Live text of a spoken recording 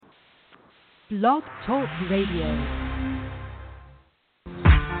Blog Talk Radio.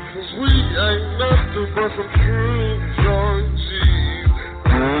 'Cause we ain't nothing but some true young G's.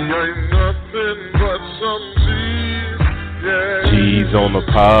 We ain't nothing but some G's. Yeah. G's on the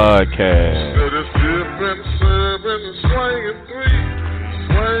podcast. That is dipping, serving, swinging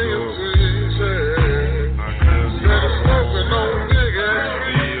threes, yeah. That is smoking on big ass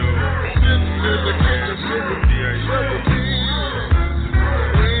weed. Sitting in the kitchen, sipping teas.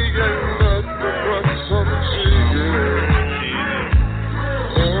 We ain't nothing but some G's, yeah.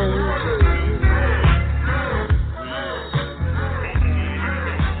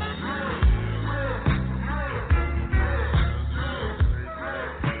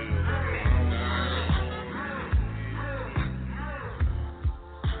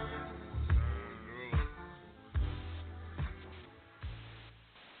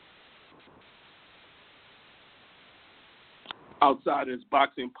 Outsiders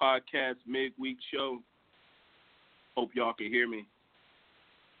Boxing Podcast Midweek Show. Hope y'all can hear me.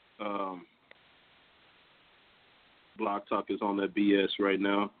 Blog Talk is on that BS right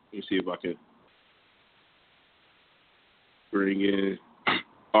now. Let me see if I can bring in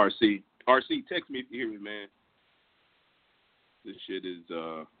RC. RC, text me if you hear me, man. This shit is,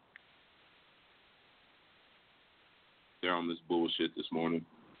 they're on this bullshit this morning.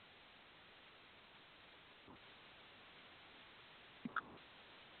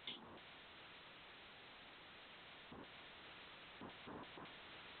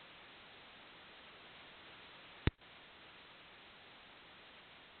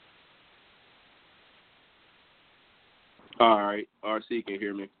 All right, RC can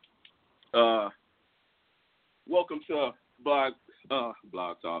hear me. Welcome to Blog Talk,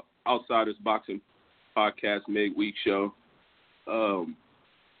 Outsiders Boxing Podcast Midweek Show.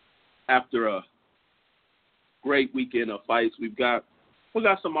 After a great weekend of fights, we got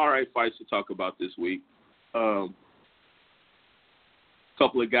some all right fights to talk about this week. Couple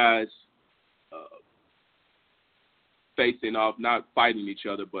of guys facing off, not fighting each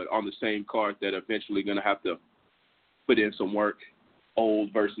other, but on the same card that are eventually going to have to put in some work,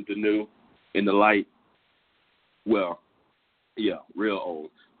 old versus the new, in the light. Well, yeah, real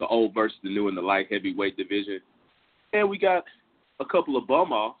old. The old versus the new in the light heavyweight division. And we got a couple of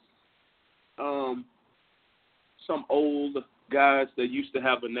bum-offs. Some old guys that used to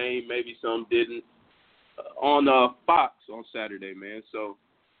have a name, maybe some didn't, on Fox on Saturday, man. So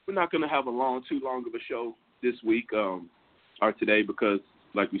we're not going to have too long of a show this week or today because,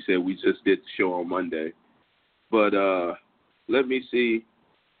 like we said, we just did the show on Monday. But let me see.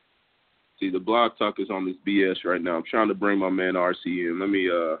 See, the Blog Talk is on this BS right now. I'm trying to bring my man RC in. Let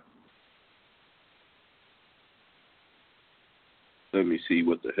me see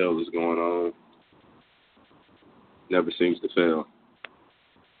what the hell is going on. Never seems to fail.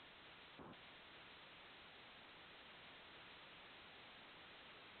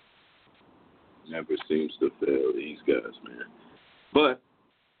 Never seems to fail, these guys, man. But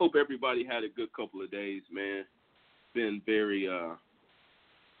hope everybody had a good couple of days, man. Been very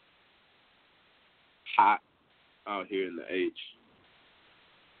hot out here in the H.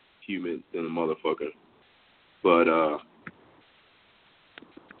 Humid than a motherfucker. But,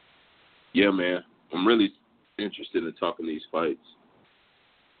 yeah, man. I'm really interested in talking these fights.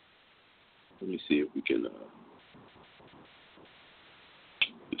 Let me see if we can,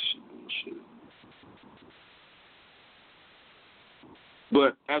 shit.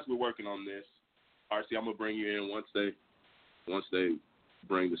 But as we're working on this, RC, I'm gonna bring you in once they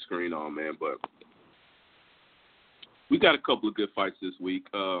bring the screen on, man. But we got a couple of good fights this week.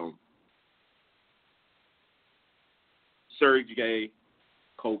 Sergey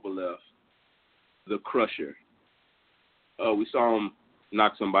Kovalev, the Crusher. We saw him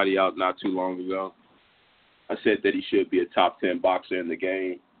knock somebody out not too long ago. I said that he should be a top 10 boxer in the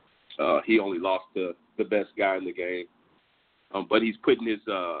game. He only lost to the best guy in the game. But he's putting his,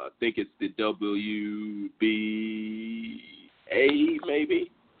 I think it's the WBA,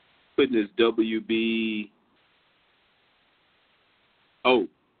 maybe? Putting his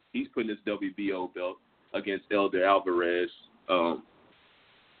he's putting his WBO belt against Elder Alvarez,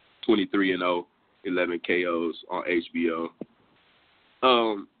 23-0, 11 KOs on HBO.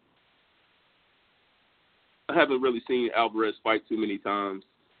 I haven't really seen Alvarez fight too many times,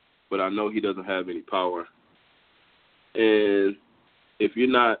 but I know he doesn't have any power. And if you're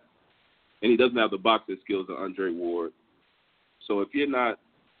not, and he doesn't have the boxing skills of Andre Ward. So if you're not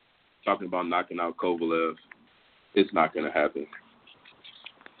talking about knocking out Kovalev, it's not going to happen.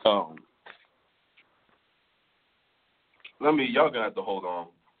 Y'all going to have to hold on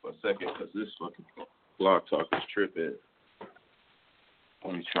for a second because this fucking Blog Talk is tripping.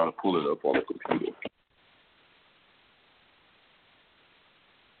 Let me try to pull it up on the computer.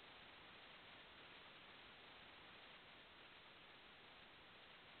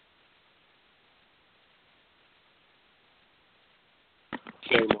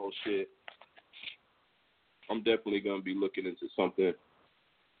 Same old shit. I'm definitely going to be looking into something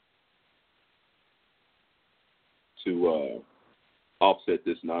to offset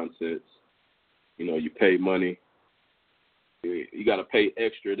this nonsense. You know, you pay money. You got to pay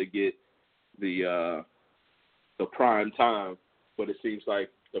extra to get the prime time, but it seems like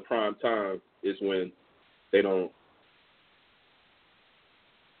the prime time is when they don't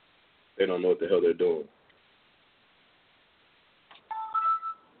know what the hell they're doing.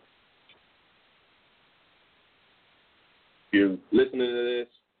 If you're listening to this,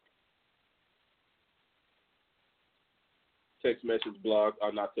 text message blog,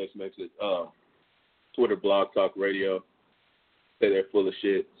 or not text message, Twitter blog talk radio. Say they're full of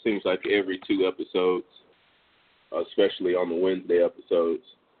shit. Seems like every 2 episodes, especially on the Wednesday episodes,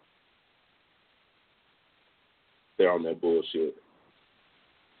 they're on that bullshit.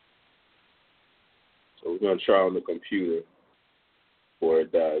 So we're going to try on the computer before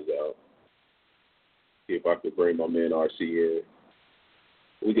it dies out. See if I can bring my man RC in.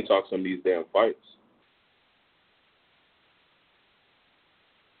 We can talk some of these damn fights.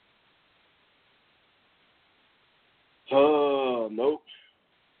 Nope.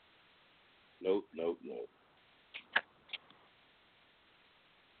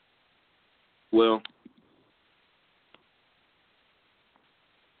 Well,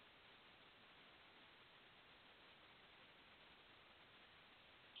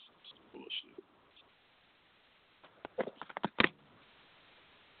 bullshit.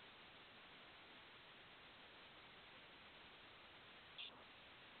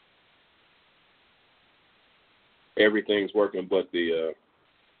 Everything's working but the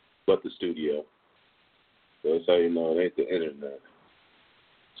studio. So that's how you know it ain't the internet.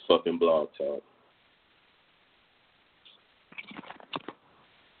 It's fucking blog talk.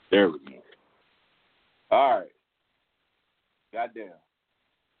 There we go. All right. Goddamn.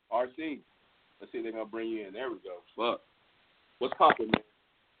 RC. Let's see if they're gonna bring you in. There we go. Fuck. What's poppin', man?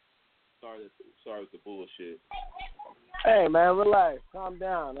 Sorry with the bullshit. Hey man, relax, calm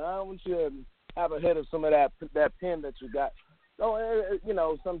down. I don't want you to have a hit of some of that pen that you got. So, you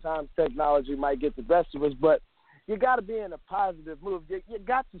know, sometimes technology might get the best of us, but you got to be in a positive mood. You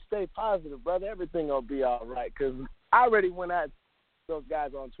got to stay positive, brother. Everything will be all right. Because I already went at those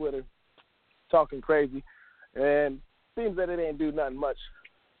guys on Twitter talking crazy, and seems that it ain't do nothing much.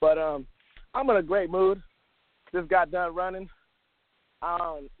 But I'm in a great mood. Just got done running.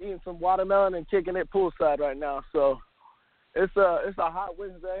 Eating some watermelon and kicking it poolside right now. So it's a hot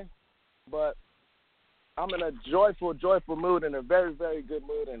Wednesday, but I'm in a joyful mood, and a very, very good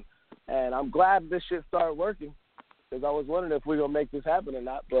mood, and I'm glad this shit started working, because I was wondering if we're going to make this happen or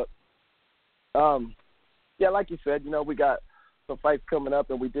not. But, yeah, like you said, you know, we got some fights coming up,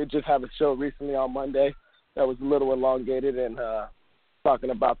 and we did just have a show recently on Monday that was a little elongated and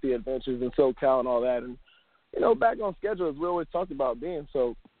talking about the adventures in SoCal and all that. And, you know, back on schedule as we always talked about being.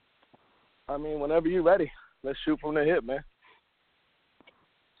 So, I mean, whenever you're ready, let's shoot from the hip, man.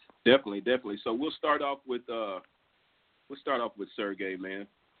 Definitely. So we'll start off with Sergey, man.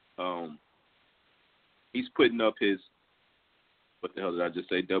 He's putting up his, what the hell did I just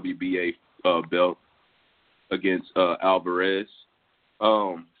say, WBA belt against Alvarez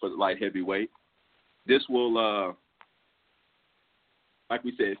for the light heavyweight. This will, like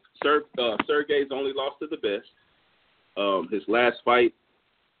we said, Sergey's only lost to the best. His last fight,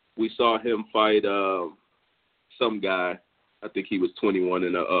 we saw him fight some guy. I think he was 21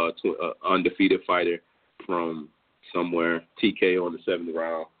 and a undefeated fighter from somewhere, TK on the 7th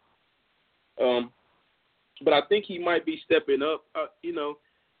round. But I think he might be stepping up. You know,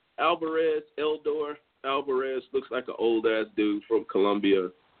 Alvarez looks like an old-ass dude from Colombia.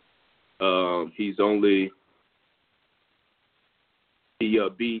 He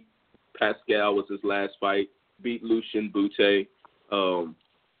beat Pascal was his last fight, beat Lucien Bute. So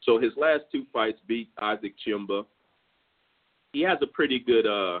his last 2 fights beat Isaac Chimba. He has a pretty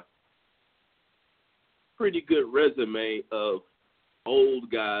good resume of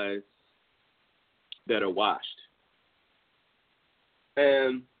old guys that are washed.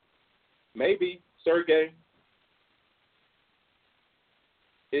 And maybe Sergey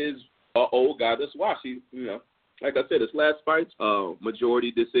is an old guy that's washed. He, you know, like I said, his last fights,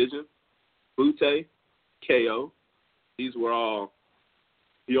 majority decision. Bute, KO. These were all,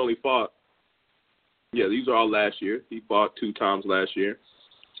 he only fought, these are all last year. He fought 2 times last year,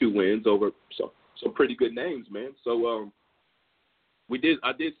 2 wins over some pretty good names, man. So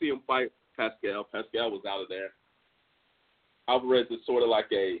I did see him fight Pascal. Pascal was out of there. Alvarez is sort of like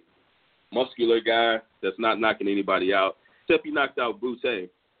a muscular guy that's not knocking anybody out, except he knocked out Boutte.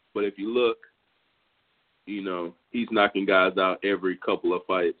 But if you look, he's knocking guys out every couple of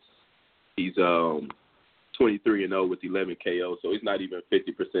fights. He's 23-0 with 11 KO, so he's not even a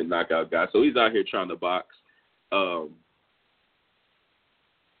 50% knockout guy. So he's out here trying to box. You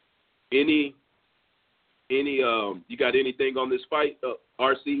got anything on this fight,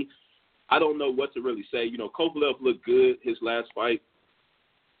 RC? I don't know what to really say. Kovalev looked good his last fight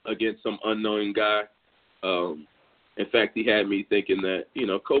against some unknown guy. In fact, he had me thinking that,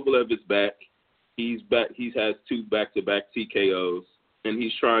 Kovalev is back. He's back. He has 2 back-to-back TKOs, and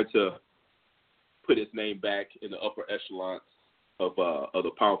he's trying to put his name back in the upper echelons of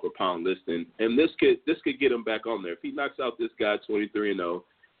the pound-for-pound listing. And this could get him back on there. If he knocks out this guy 23-0,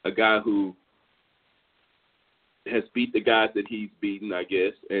 a guy who has beat the guys that he's beaten, I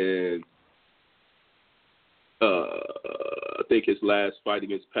guess, and I think his last fight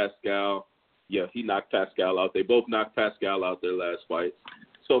against Pascal, he knocked Pascal out. They both knocked Pascal out their last fight.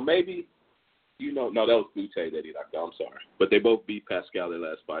 So maybe, no, that was Boutte that he knocked out, I'm sorry. But they both beat Pascal their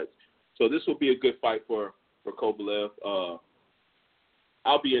last fights. So this will be a good fight for Kovalev.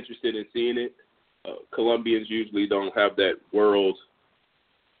 I'll be interested in seeing it. Colombians usually don't have that world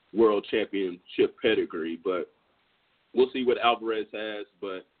championship pedigree, but we'll see what Alvarez has,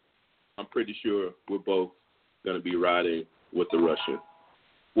 but I'm pretty sure we're both going to be riding with the Russian.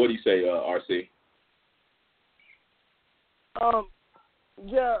 What do you say, RC?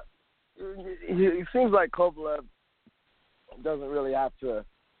 It seems like Kovalev doesn't really have to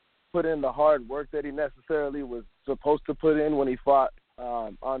put in the hard work that he necessarily was supposed to put in when he fought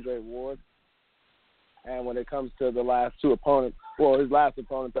Andre Ward. And when it comes to the last 2 opponents, his last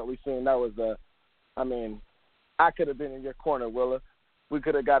opponent that we've seen, that was I could have been in your corner, Willa. We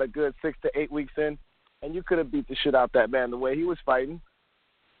could have got a good 6 to 8 weeks in, and you could have beat the shit out that man the way he was fighting.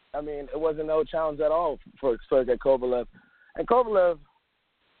 It wasn't no challenge at all for Sergey Kovalev. And Kovalev,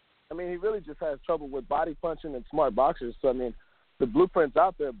 he really just has trouble with body punching and smart boxers. So, the blueprint's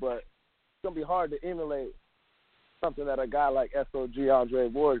out there, but it's going to be hard to emulate something that a guy like SOG Andre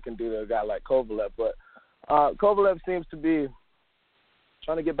Ward can do to a guy like Kovalev. But Kovalev seems to be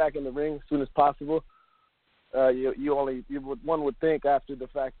trying to get back in the ring as soon as possible. One would think after the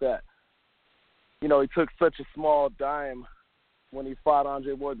fact that, he took such a small dime when he fought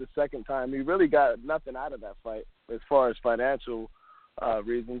Andre Ward the second time. He really got nothing out of that fight as far as financial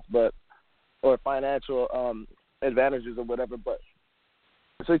reasons, or financial advantages or whatever. But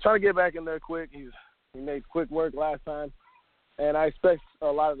so he's trying to get back in there quick. He made quick work last time, and I expect a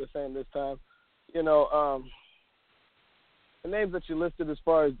lot of the same this time. The names that you listed as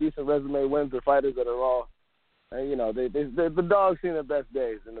far as decent resume wins are fighters that are all, the dogs seen their best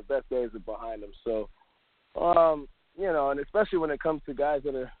days, and the best days are behind them. So, and especially when it comes to guys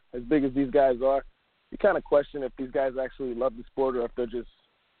that are as big as these guys are, you kind of question if these guys actually love the sport or if they're just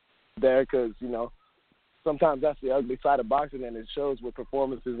there because, sometimes that's the ugly side of boxing, and it shows with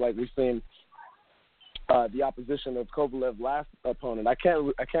performances like we've seen the opposition of Kovalev's last opponent. I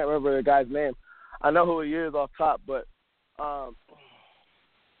can't remember the guy's name. I know who he is off top, but it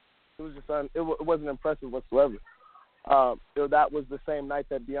was just it wasn't impressive whatsoever. That was the same night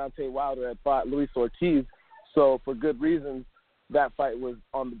that Deontay Wilder had fought Luis Ortiz, so for good reasons, that fight was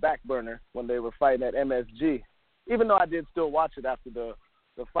on the back burner when they were fighting at MSG, even though I did still watch it after the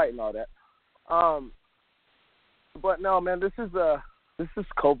fight and all that. But no, man, this is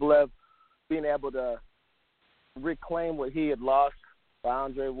Kovalev being able to reclaim what he had lost by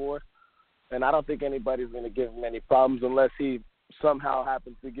Andre Ward, and I don't think anybody's going to give him any problems unless he somehow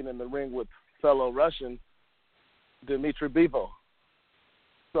happens to get in the ring with fellow Russian Dmitry Bivol.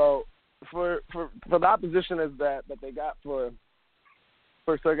 So for the opposition is that they got for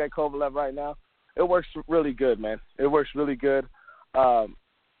Sergey Kovalev right now, it works really good, man. It works really good for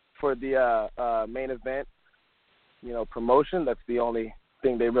the main event, promotion. That's the only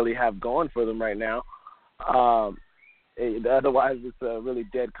thing they really have going for them right now. Otherwise, it's a really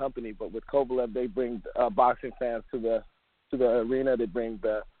dead company. But with Kovalev, they bring boxing fans to the arena. They bring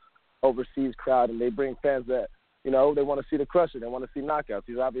the overseas crowd, and they bring fans that they want to see the crusher. They want to see knockouts.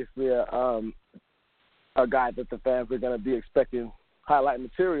 He's obviously a guy that the fans are going to be expecting highlight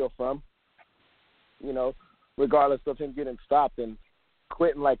material from. Regardless of him getting stopped and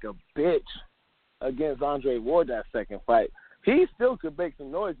quitting like a bitch against Andre Ward that second fight. He still could make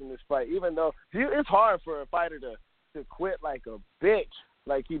some noise in this fight, even though it's hard for a fighter to quit like a bitch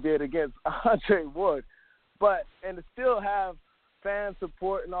like he did against Andre Ward, and to still have fan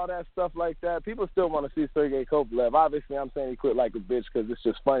support and all that stuff like that, people still want to see Sergey Kovalev. Obviously, I'm saying he quit like a bitch because it's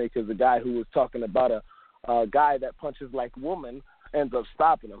just funny because the guy who was talking about a guy that punches like woman ends up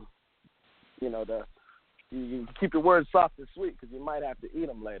stopping him. You know, you keep your words soft and sweet because you might have to eat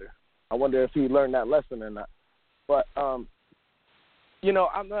them later. I wonder if he learned that lesson or not. But, you know,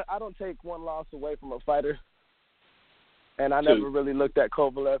 I don't take one loss away from a fighter, and I never really looked at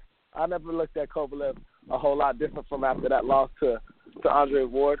Kovalev. I never looked at Kovalev a whole lot different from after that loss to Andre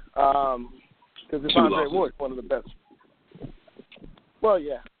Ward. Because it's Andre Ward, one of the best. Well,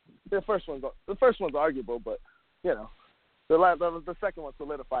 yeah, the first one's arguable, but you know, the second one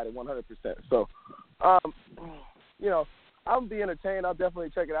solidified it 100%. So, you know, I'll be entertained. I'll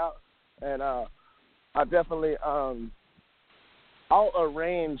definitely check it out, and I definitely I'll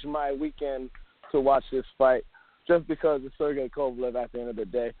arrange my weekend to watch this fight just because it's Sergey Kovalev at the end of the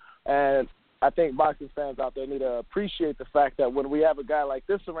day. And I think boxing fans out there need to appreciate the fact that when we have a guy like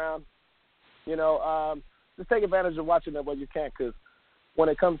this around, you know, just take advantage of watching it when you can, because when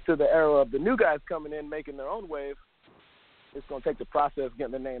it comes to the era of the new guys coming in making their own wave, it's going to take the process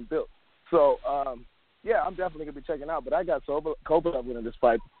getting the name built. So, yeah, I'm definitely going to be checking out, but I got Kovalev winning this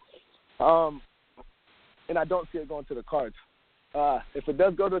fight. And I don't see it going to the cards. If it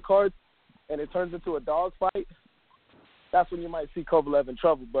does go to the cards and it turns into a dog fight, that's when you might see Kovalev in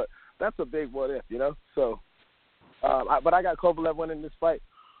trouble. But that's a big what if, you know? So, but I got Kovalev winning this fight.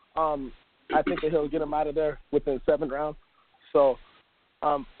 I think that he'll get him out of there within 7 rounds. So,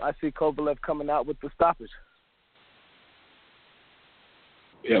 I see Kovalev coming out with the stoppage.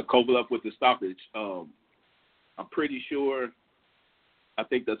 Yeah, Kovalev with the stoppage. I'm pretty sure. I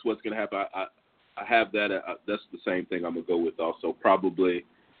think that's what's going to happen. I have that. That's the same thing I'm going to go with also. Probably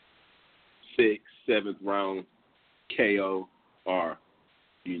 6th, 7th round KO or,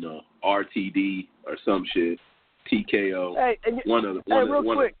 you know, RTD or some shit. TKO. Hey,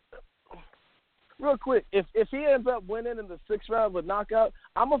 real quick, if he ends up winning in the 6th round with knockout,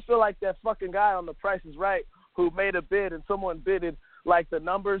 I'm going to feel like that fucking guy on The Price is Right who made a bid and someone bidded like the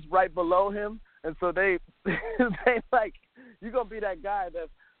numbers right below him. And so they like, you're going to be that guy that's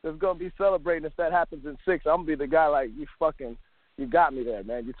going to be celebrating if that happens in 6. I'm going to be the guy like, you got me there,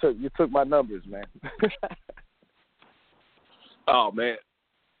 man. You took my numbers, man. Oh, man.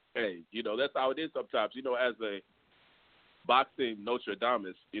 Hey, you know, that's how it is sometimes. You know, as a boxing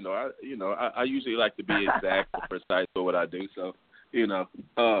Nostradamus, I usually like to be exact and precise for what I do. So, you know,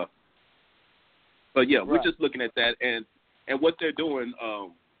 but yeah, we're just looking at that and what they're doing.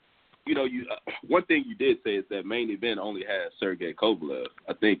 You know, one thing you did say is that main event only has Sergey Kovalev.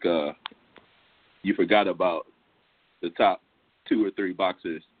 I think you forgot about the top 2 or 3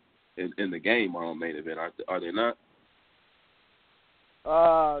 boxers in the game are on main event. Are they not?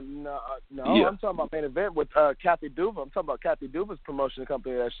 No. Yeah. I'm talking about main event with Kathy Duva. I'm talking about Kathy Duva's promotion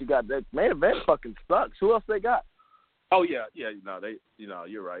company that she got. That main event fucking sucks. Who else they got? Oh yeah. No,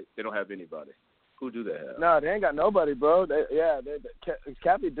 you're right. They don't have anybody. Who do they have? No, they ain't got nobody, bro.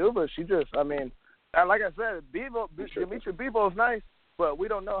 Kathy Duva. She just, I mean, like I said, Dimitri Bivol is nice, but we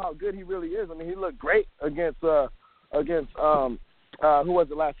don't know how good he really is. I mean, he looked great against who was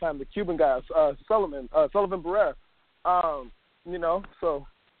it last time? The Cuban guy, Sullivan Barrera. You know, so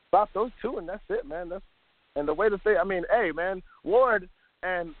stop those 2 and that's it, man. And the way to say, I mean, hey, man, Ward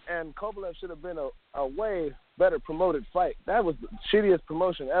and Kovalev should have been a way better promoted fight. That was the shittiest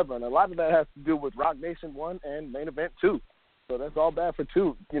promotion ever, and a lot of that has to do with Rock Nation 1 and Main Event 2. So that's all bad for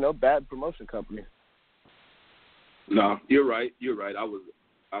 2, you know, bad promotion companies. No, you're right. I was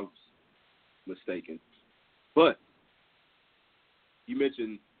mistaken. But you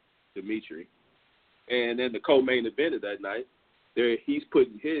mentioned Dimitri, and then the co-main event of that night, he's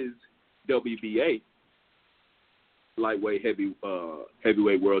putting his WBA lightweight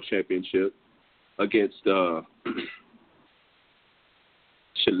heavyweight world championship against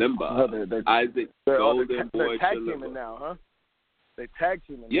Chilemba. Isaac Golden Boy they're tag Chilemba. teaming now, huh? They tag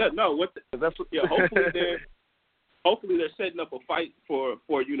teaming. Yeah, now. no. Hopefully they're setting up a fight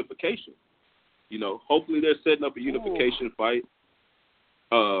for unification. You know, hopefully they're setting up a unification fight.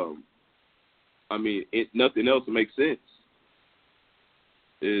 I mean, nothing else makes sense.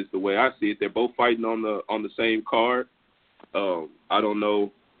 Is the way I see it. They're both fighting on the same card. I don't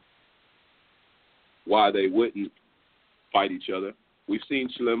know why they wouldn't fight each other. We've seen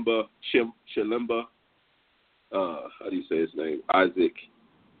Chilemba. How do you say his name? Isaac.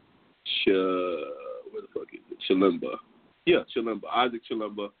 Where the fuck is it? Chilemba. Yeah, Chilemba. Isaac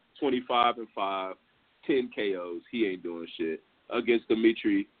Chilemba. 25-5, 10 KOs. He ain't doing shit against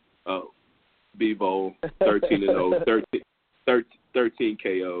Dimitri Bivol. 13-0, 13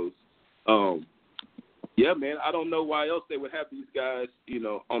 KOs. Yeah, man. I don't know why else they would have these guys,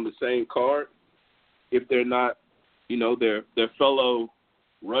 on the same card if they're not, they're fellow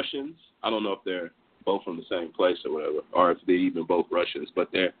Russians. I don't know if they're both from the same place or whatever, or if they're even both Russians, but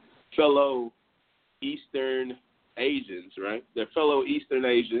they're fellow Eastern Asians, right? They're fellow Eastern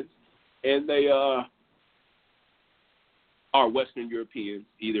Asians, and they are Western Europeans,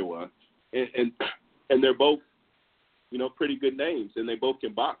 either one, and they're both, pretty good names, and they both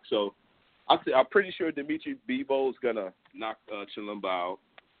can box. So I'm pretty sure Dimitri Bivol is gonna knock Chilemba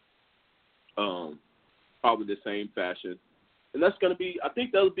out, probably the same fashion, and that's gonna be. I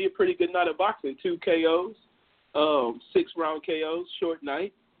think that'll be a pretty good night of boxing. 2 KOs, 6-round KOs, short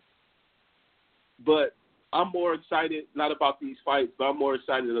night. But I'm more excited not about these fights, but I'm more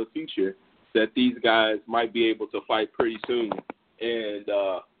excited in the future that these guys might be able to fight pretty soon and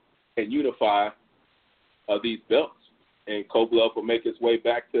unify these belts. And Kovalev will make his way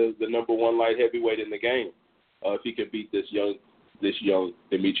back to the number 1 light heavyweight in the game if he can beat this young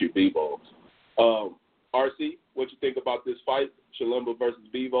Dimitri Bivol. RC, what you think about this fight, Chilemba versus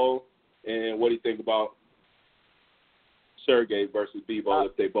Bivol, and what do you think about Sergey versus Bivol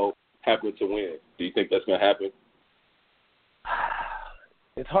if they both happen to win? Do you think that's going to happen?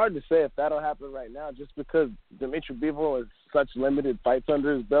 It's hard to say if that'll happen right now just because Dimitri Bivol has such limited fights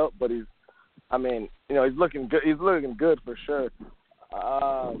under his belt, but he's looking good. He's looking good for sure.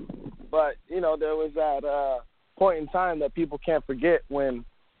 But, there was that point in time that people can't forget when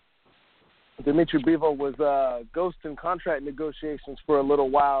Dimitri Bivol was ghosting contract negotiations for a little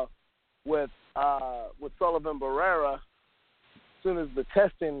while with Sullivan Barrera. As soon as the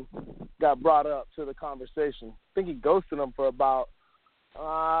testing got brought up to the conversation, I think he ghosted him for about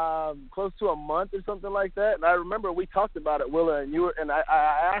close to a month or something like that. And I remember we talked about it, Willa, and I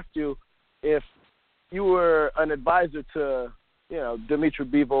asked you if you were an advisor to, Dimitri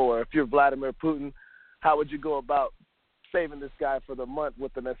Bivol, or if you're Vladimir Putin, how would you go about saving this guy for the month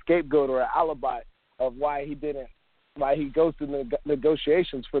with a scapegoat or an alibi of why he ghosted the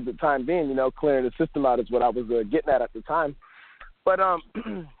negotiations for the time being, clearing the system out is what I was getting at the time. But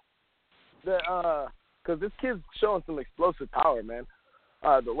because this kid's showing some explosive power, man.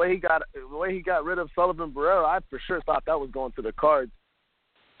 The way he got rid of Sullivan Barrera, I for sure thought that was going to the cards.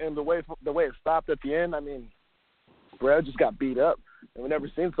 And the way it stopped at the end, I mean, Barrera just got beat up, and we've never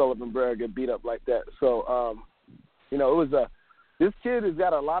seen Sullivan Barrera get beat up like that. So, it was this kid has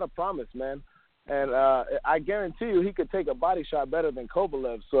got a lot of promise, man, and I guarantee you he could take a body shot better than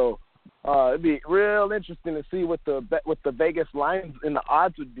Kovalev. So it'd be real interesting to see what the Vegas lines and the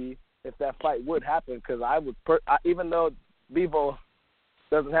odds would be if that fight would happen. Because even though Bivol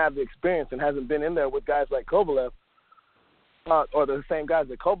doesn't have the experience and hasn't been in there with guys like Kovalev, or the same guys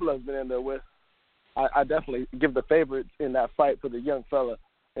that Kovalev's been in there with, I definitely give the favorite in that fight for the young fella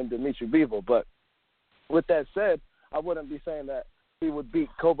in Dimitri Bivol. But with that said, I wouldn't be saying that he would beat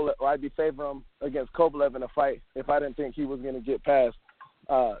Kovalev, or I'd be favoring him against Kovalev in a fight if I didn't think he was going to get past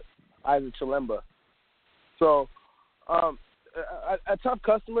Isaac Chilemba. So a tough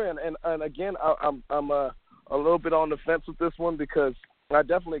customer, and again, I'm a little bit on the fence with this one because I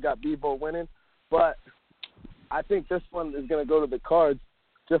definitely got Bivol winning, but I think this one is going to go to the cards,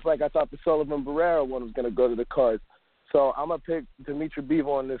 just like I thought the Sullivan Barrera one was going to go to the cards. So I'm going to pick Dimitri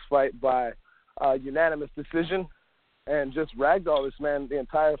Bivol in this fight by unanimous decision and just ragdoll this man the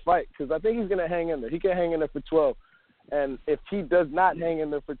entire fight because I think he's going to hang in there. He can hang in there for 12. And if he does not hang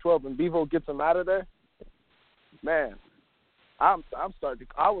in there for 12 and Bivol gets him out of there, man, I'm starting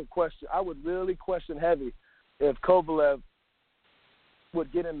to – I would really question heavy if Kovalev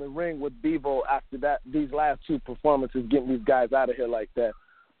would get in the ring with Bivol after these last 2 performances, getting these guys out of here like that.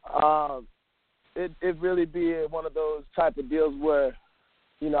 It really be one of those type of deals where,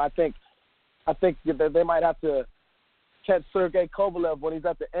 I think that they might have to catch Sergey Kovalev when he's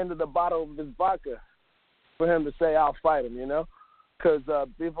at the end of the bottle of his vodka for him to say, I'll fight him, because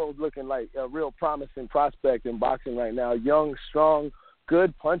Bivol's looking like a real promising prospect in boxing right now. Young, strong,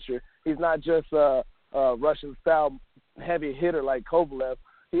 good puncher. He's not just a Russian-style heavy hitter like Kovalev.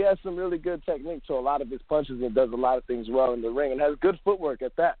 He has some really good technique to a lot of his punches and does a lot of things well in the ring and has good footwork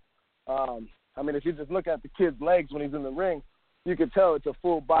at that. If you just look at the kid's legs when he's in the ring, you can tell it's a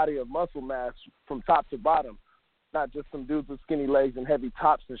full body of muscle mass from top to bottom, not just some dudes with skinny legs and heavy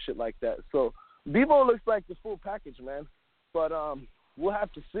tops and shit like that. So Bivol looks like the full package, man. But we'll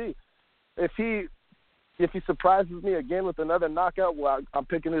have to see. If he surprises me again with another knockout, well, I'm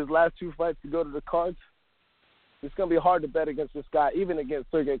picking his last 2 fights to go to the cards. It's going to be hard to bet against this guy, even against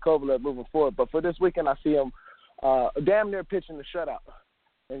Sergey Kovalev moving forward. But for this weekend, I see him damn near pitching the shutout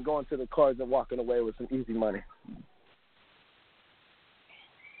and going to the cards and walking away with some easy money.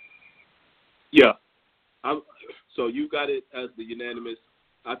 Yeah. So you got it as the unanimous.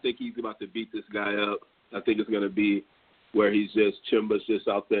 I think he's about to beat this guy up. I think it's going to be where he's just Chimba's just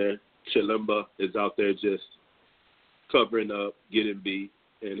out there. Chilimba is out there just covering up, getting beat,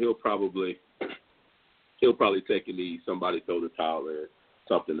 and he'll probably take a knee. Somebody throw the towel in,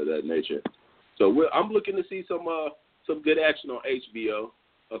 something of that nature. So I'm looking to see some good action on HBO.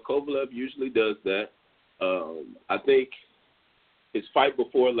 Kovalev usually does that. I think his fight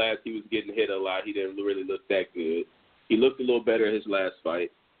before last, he was getting hit a lot. He didn't really look that good. He looked a little better his last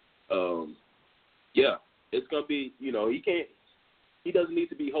fight. Yeah, it's gonna be. He doesn't need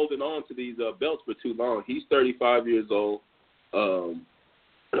to be holding on to these belts for too long. He's 35 years old.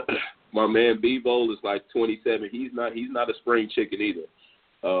 My man Bivol is like 27. He's not a spring chicken either.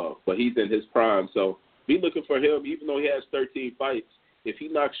 But he's in his prime. So be looking for him, even though he has 13 fights. If he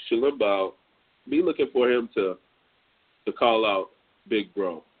knocks Chilimba out, be looking for him to call out Big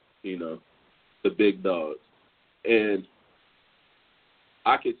Bro, the big dogs. And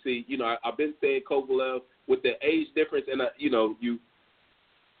I could see, I've been saying Kovalev with the age difference, and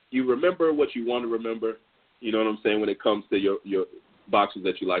you remember what you want to remember. You know what I'm saying, when it comes to your boxers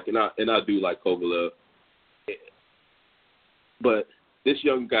that you like, and I do like Kovalev. But this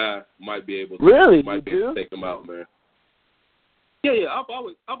young guy might be able to take him out, man. Yeah. I've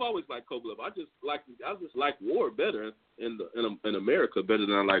always liked Kovalev. I just like war better in America better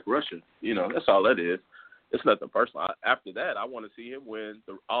than I like Russia. That's all that is. It's nothing personal. After that, I want to see him win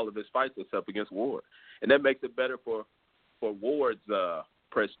all of his fights except against Ward, and that makes it better for Ward's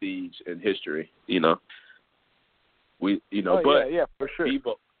prestige and history. But yeah, for sure.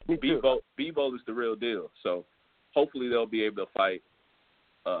 Bivol is the real deal. So hopefully they'll be able to fight.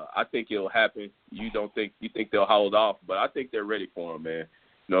 I think it'll happen. You think they'll hold off, but I think they're ready for him, man.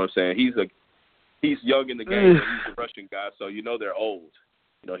 You know what I'm saying? He's young in the game, but he's a Russian guy, so they're old.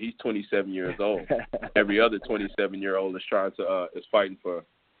 He's 27 years old. Every other 27-year-old is fighting for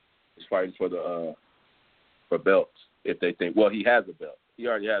belts. If they think, well, he has a belt. He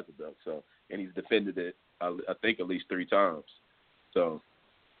already has a belt. So, and he's defended it, I think, at least 3 times. So.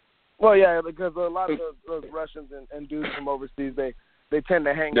 Well, yeah, because a lot of those Russians and dudes from overseas, they tend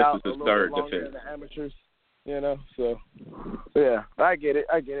to hang out a little bit longer than the amateurs. So yeah, I get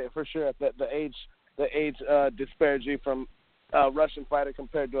it for sure. The age disparity from Russian fighter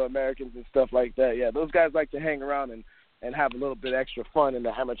compared to Americans and stuff like that. Yeah, those guys like to hang around and have a little bit extra fun in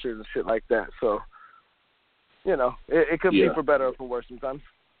the amateurs and shit like that. So, it could be for better or for worse sometimes.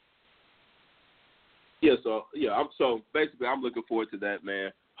 Yeah, so basically I'm looking forward to that,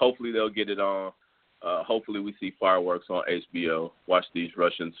 man. Hopefully they'll get it on. Hopefully we see fireworks on HBO. Watch these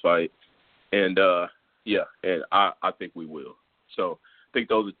Russians fight, and I think we will. So I think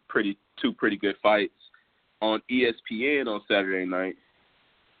those are two pretty good fights. On ESPN on Saturday night,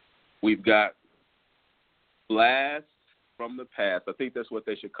 we've got Blast from the Past. I think that's what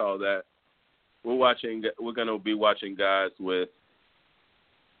they should call that. We're going to be watching guys with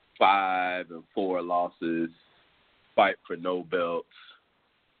 5 and 4 losses fight for no belts,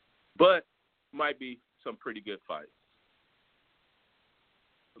 but might be some pretty good fights.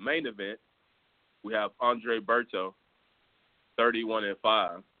 The main event, we have Andre Berto,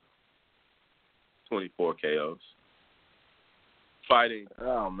 31-5. 24 KOs. Fighting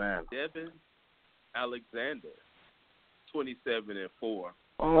Devin Alexander, 27-4,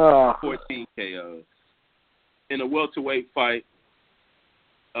 14 KOs. In a welterweight fight,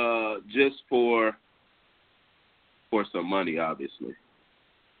 just for some money, obviously.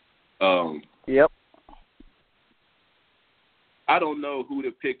 Yep. I don't know who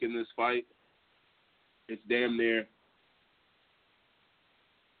to pick in this fight. It's damn near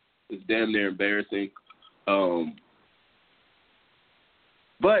embarrassing.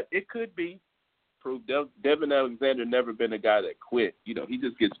 But it could be proof. Devin Alexander never been a guy that quit. He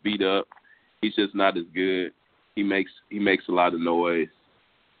just gets beat up. He's just not as good. He makes a lot of noise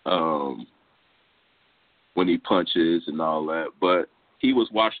when he punches and all that. But he was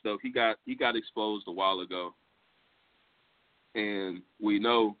washed up. He got exposed a while ago. And we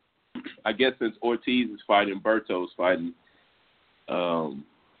know, I guess since Ortiz is fighting, Berto's fighting.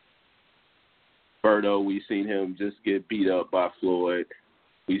 Berto, we've seen him just get beat up by Floyd.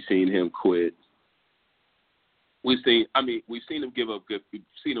 We've seen him quit. We've seen him give up good. We've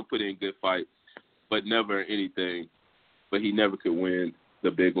seen him put in good fights, but never anything. But he never could win the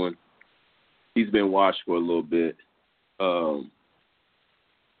big one. He's been washed for a little bit.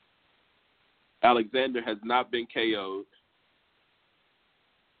 Alexander has not been KO'd.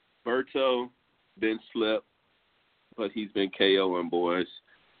 Berto been slept, but he's been KOing boys.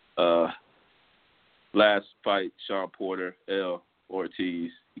 Last fight, Sean Porter, L.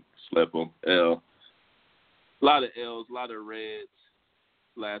 Ortiz, slept him, L. A lot of L's, a lot of reds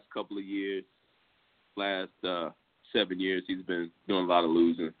last couple of years. Last 7 years, he's been doing a lot of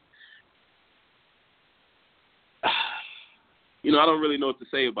losing. I don't really know what to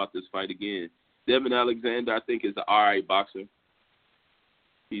say about this fight again. Devin Alexander, I think, is an all right boxer.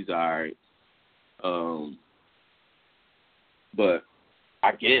 He's all right. But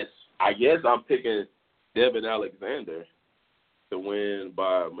I guess I'm picking Devin Alexander to win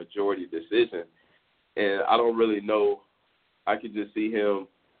by majority decision. And I don't really know. I could just see him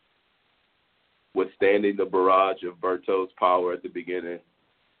withstanding the barrage of Berto's power at the beginning.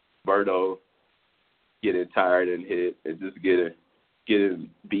 Berto getting tired and hit and just getting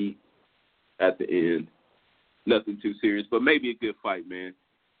beat at the end. Nothing too serious, but maybe a good fight, man.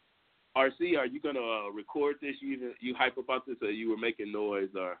 RC, are you going to record this? You hype about this, or you were making noise?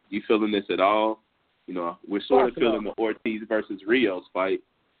 Or you feeling this at all? We're sort of feeling the Ortiz versus Rios fight.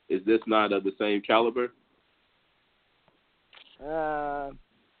 Is this not of the same caliber? No.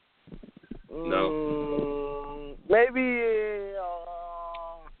 Maybe.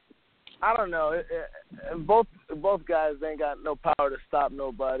 I don't know. Both guys ain't got no power to stop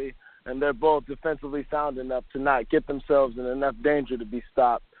nobody, and they're both defensively sound enough to not get themselves in enough danger to be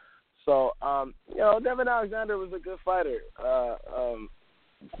stopped. So, Devin Alexander was a good fighter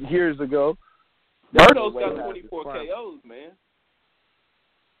years ago. Berto's got 24 KOs, man.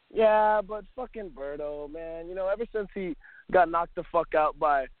 Yeah, but fucking Berto, man. Ever since he got knocked the fuck out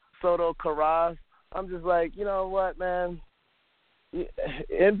by Soto Carras, I'm just like, you know what, man?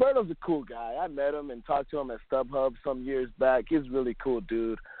 And Berto's a cool guy. I met him and talked to him at StubHub some years back. He's a really cool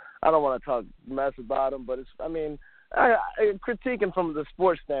dude. I don't want to talk mess about him, but I critiquing from the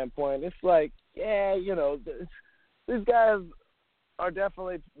sports standpoint, it's like, yeah, these guys are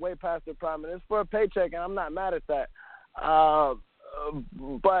definitely way past their prime, and it's for a paycheck, and I'm not mad at that.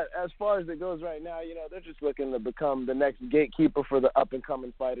 But as far as it goes right now, they're just looking to become the next gatekeeper for the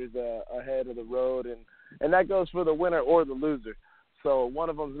up-and-coming fighters ahead of the road, and that goes for the winner or the loser. So one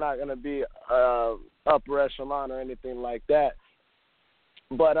of them's not going to be upper echelon or anything like that.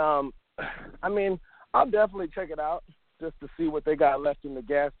 But, I'll definitely check it out just to see what they got left in the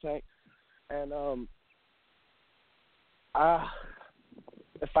gas tank. And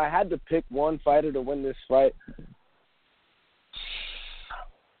if I had to pick one fighter to win this fight,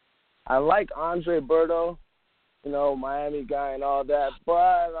 I like Andre Berto, Miami guy and all that,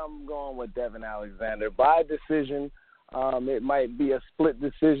 but I'm going with Devin Alexander by decision. It might be a split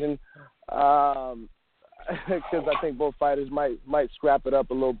decision because I think both fighters might scrap it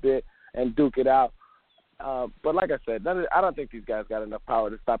up a little bit and duke it out. But like I said, I don't think these guys got enough power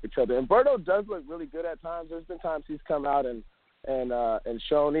to stop each other. And Berto does look really good at times. There's been times he's come out and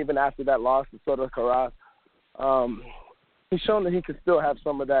shown, even after that loss to Soto Carras, he's shown that he can still have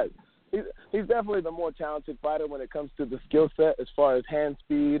some of that. He's definitely the more talented fighter when it comes to the skill set as far as hand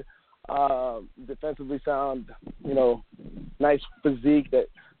speed, defensively sound, nice physique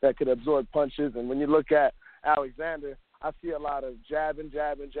that could absorb punches. And when you look at Alexander, I see a lot of jabbing.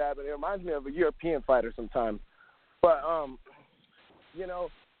 It reminds me of a European fighter sometimes. But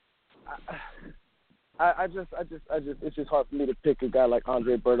I just it's just hard for me to pick a guy like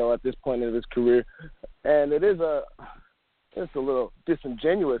Andre Berto at this point in his career, and it's a little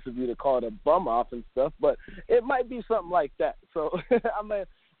disingenuous of you to call it a bum off and stuff, but it might be something like that. So I'll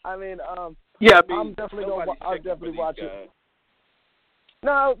definitely watch it.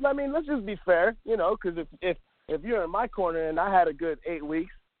 No, let's just be fair, because if you're in my corner and I had a good 8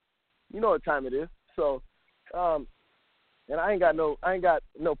 weeks, you know what time it is. So, and I ain't got no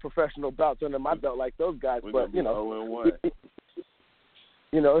professional bouts under my belt like those guys, but it's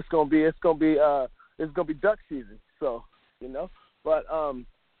gonna be duck season. So, but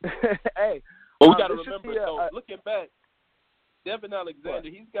hey. But we got to remember, looking back, Devin Alexander,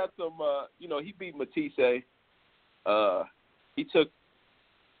 he's got some, he beat Matisse. He took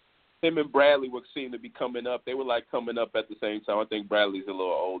him and Bradley would seem to be coming up. They were coming up at the same time. I think Bradley's a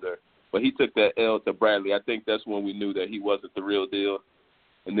little older, but he took that L to Bradley. I think that's when we knew that he wasn't the real deal.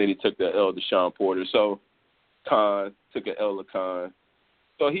 And then he took the L to Sean Porter. So Khan took an L to Khan.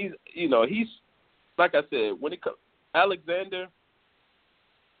 So he's like I said, when it comes Alexander,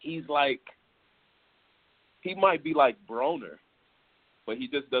 he might be like Broner, but he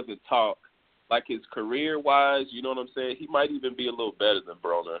just doesn't talk. Like his career-wise, you know what I'm saying? He might even be a little better than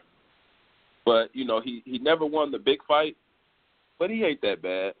Broner. But, he never won the big fight, but he ain't that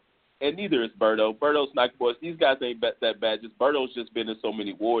bad. And neither is Berto. Berto's not, boys. These guys ain't that bad. Just Berto's just been in so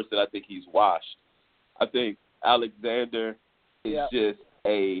many wars that I think he's washed. I think Alexander is just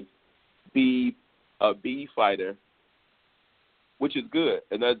a B fighter which is good.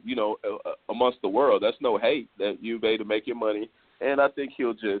 And that, amongst the world, that's no hate that you made to make your money. And I think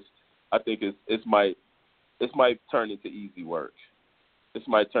it might turn into easy work. This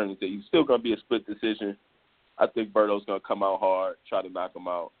might turn into, it's still going to be a split decision. I think Berto's going to come out hard, try to knock him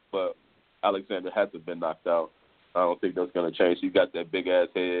out, but Alexander hasn't been knocked out. I don't think that's going to change. He's got that big-ass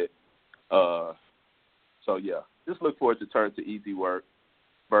head. So, yeah, just look forward to turn to easy work.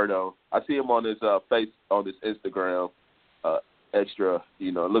 Berto, I see him on his face, on his Instagram, extra,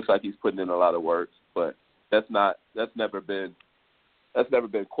 it looks like he's putting in a lot of work, but that's never been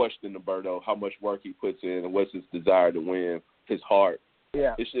questioned to Berto, how much work he puts in and what's his desire to win, his heart.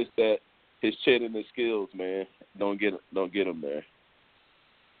 Yeah. It's just that his chin and his skills, man, don't get him there.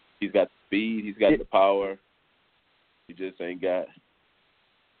 He's got the speed, he's got the power. He just ain't got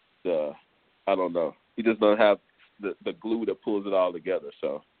I don't know. He just don't have the glue that pulls it all together.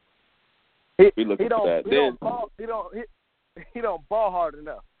 So we looking for that. He don't ball hard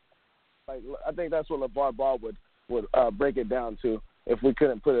enough. Like, I think that's what LeVar Ball would break it down to. If we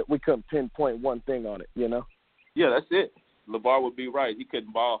couldn't pinpoint one thing on it, Yeah, that's it. LeVar would be right. He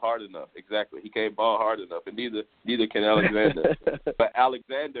couldn't ball hard enough. Exactly. He can't ball hard enough, and neither can Alexander. But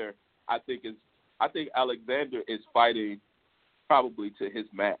Alexander, I think Alexander is fighting probably to his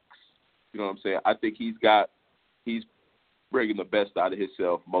max. You know what I'm saying? I think he's bringing the best out of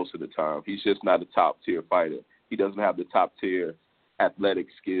himself most of the time. He's just not a top-tier fighter. He doesn't have the top-tier athletic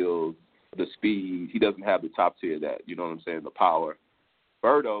skills, the speed. He doesn't have the top-tier that, you know what I'm saying, the power.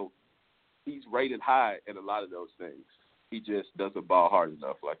 Berto, he's rated high in a lot of those things. He just doesn't ball hard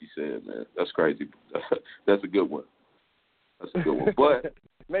enough, like you said, man. That's crazy. That's a good one. But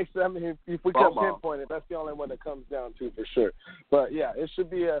if we can pinpoint it, that's the only one that comes down to for sure. But yeah, it should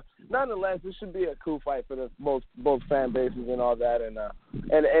be a cool fight for both fan bases and all that, and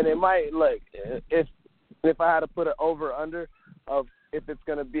it might, like, if I had to put an over under of if it's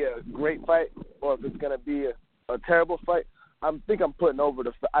gonna be a great fight or if it's gonna be a terrible fight, I think I'm putting over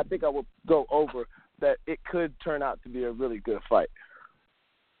I think I will go over that it could turn out to be a really good fight.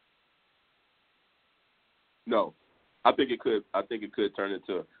 No, I think it could. I think it could turn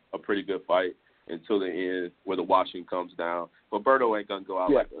into a pretty good fight until the end, where the washing comes down. But Berto ain't gonna go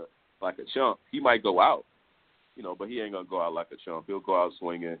out like a chump. He might go out, but he ain't gonna go out like a chump. He'll go out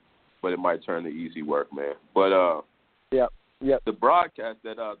swinging, but it might turn to easy work, man. But Yep. The broadcast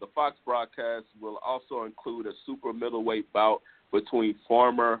the Fox broadcast will also include a super middleweight bout between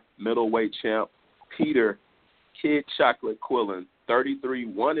former middleweight champ Peter Kid Chocolate Quillen,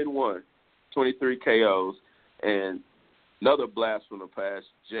 33-1-1, 23 KOs, and another blast from the past,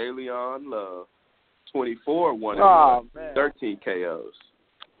 Jalen Love, 24-1-1, 13 KOs.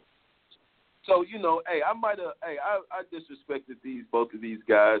 So, I disrespected both of these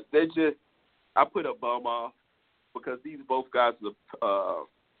guys. I put a bum off because these both guys are,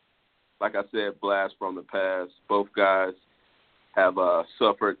 like I said, blast from the past. Both guys have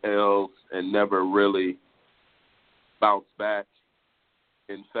suffered L's and never really bounced back.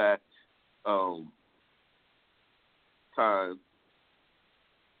 In fact, time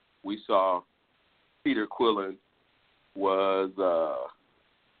we saw Peter Quillen was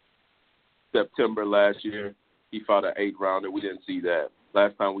September last year. He fought an 8-rounder. We didn't see that.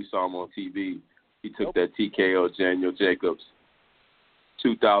 Last time we saw him on TV, he took that TKO Daniel Jacobs,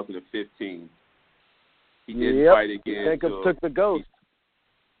 2015. He didn't fight again. Jacobs took the ghost.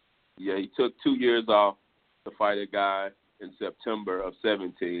 He took 2 years off to fight a guy in September of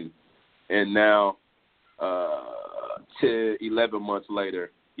 17. And now, 11 months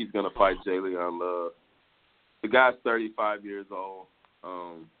later, he's going to fight Jalen Love. The guy's 35 years old.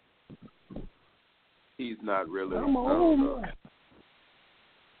 He's not really.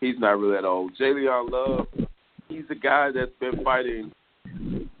 He's not really that old. Jalen Love, he's a guy that's been fighting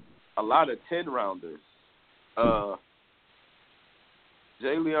a lot of 10-rounders. Jalen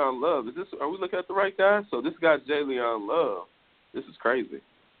Love, are we looking at the right guy? So this guy's Jalen Love. This is crazy.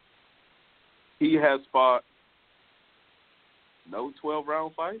 He has fought no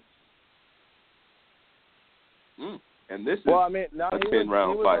 12-round fights. And this is a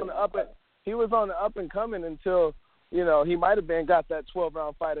 10-round fight. He was on the up and coming until, he might have got that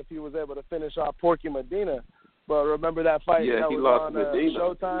 12-round fight if he was able to finish off Porky Medina. But remember that fight that he was lost on Medina.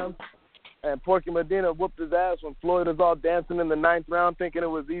 Showtime? And Porky Medina whooped his ass when Floyd was all dancing in the 9th round thinking it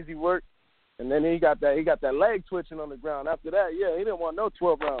was easy work. And then he got that leg twitching on the ground. After that, he didn't want no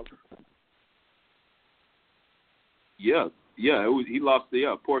 12 rounds. He lost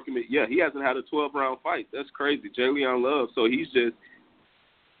Porky. He hasn't had a 12-round fight. That's crazy. Jalen Love. So he's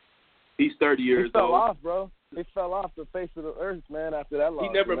 30 years old. He fell off, bro. He fell off the face of the earth, man, after that loss. He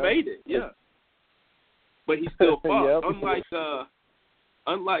never made it. but he still fought. Yep.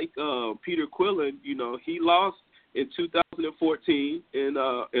 Unlike Peter Quillen, he lost in 2014.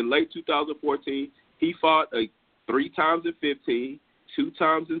 In late 2014, he fought 3 times in 15, 2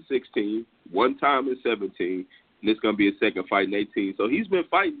 times in 16, 1 time in 17, and it's going to be his second fight in 18. So he's been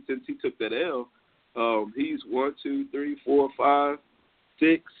fighting since he took that L. He's 1, 2, 3, 4, 5,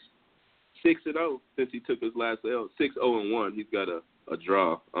 6, 6-0 since he took his last L. 6-0-1. He's got a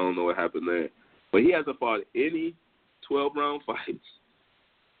draw. I don't know what happened there, but he hasn't fought any 12-round fights.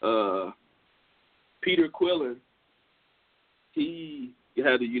 Peter Quillen, he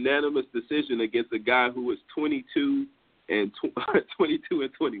had a unanimous decision against a guy who was 22 and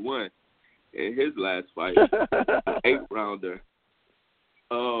 21 in his last fight, 8-rounder.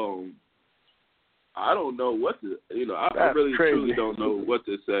 I don't know what to, I really truly don't know what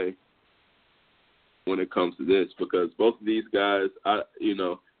to say when it comes to this, because both of these guys, I'm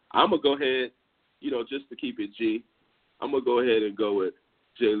gonna go ahead, just to keep it G, I'm gonna go ahead and go with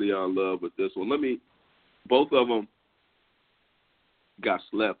J. Leon Love with this one. Both of them got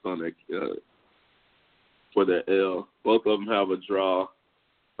slept on their for their L. Both of them have a draw.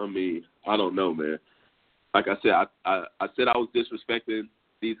 I mean, I don't know, man. Like I said, I said I was disrespecting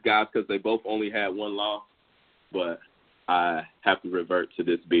these guys because they both only had 1 loss, but I have to revert to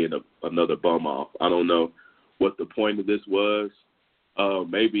this being another bum off. I don't know what the point of this was.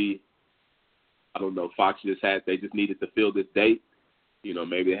 Maybe, I don't know, Fox they just needed to fill this date.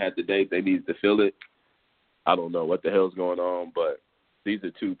 Maybe they had the date, they needed to fill it. I don't know what the hell's going on, but these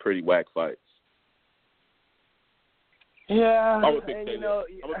are 2 pretty whack fights. Yeah. I'm going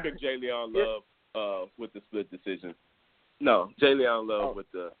to pick J. Leon Love with the split decision. No, J. Leon Love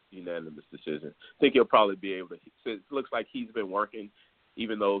with the unanimous decision. I think he'll probably be able to. It looks like he's been working,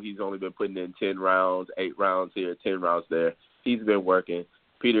 even though he's only been putting in 10 rounds, 8 rounds here, 10 rounds there. He's been working.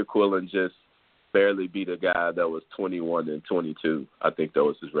 Peter Quillen just barely beat a guy that was 21 and 22. I think that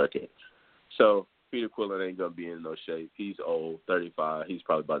was his record. So Peter Quillen ain't going to be in no shape. He's old, 35. He's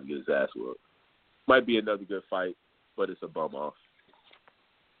probably about to get his ass whooped. Might be another good fight, but it's a bum off.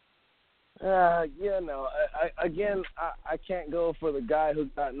 I can't go for the guy who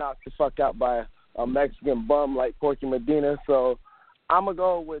got knocked the fuck out by a Mexican bum like Porky Medina, so I'm going to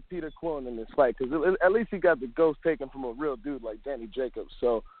go with Peter Quillen in this fight because at least he got the ghost taken from a real dude like Danny Jacobs.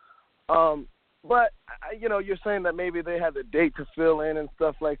 So, but, you're saying that maybe they had the date to fill in and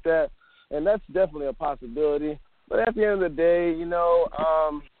stuff like that, and that's definitely a possibility. But at the end of the day,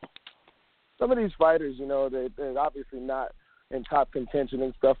 some of these fighters, they're obviously not in top contention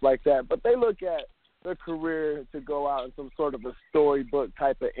and stuff like that, but they look at their career to go out in some sort of a storybook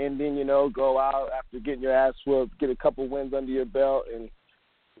type of ending, go out after getting your ass whooped, get a couple wins under your belt, and,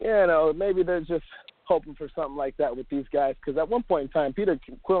 maybe they're just hoping for something like that with these guys, because at one point in time, Peter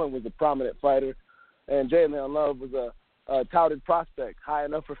Quillen was a prominent fighter, and J. Leon Love was a touted prospect, high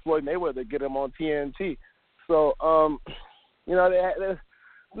enough for Floyd Mayweather to get him on TNT. So, it's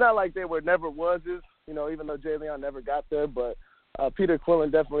not like they were never wases, even though J. Leon never got there, but Peter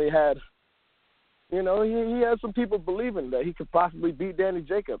Quillen definitely had, he had some people believing that he could possibly beat Danny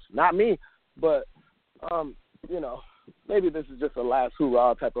Jacobs. Not me, but, maybe this is just a last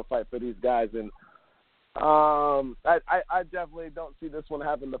hoorah type of fight for these guys. And I definitely don't see this one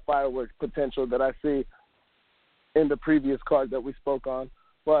having the fireworks potential that I see in the previous card that we spoke on.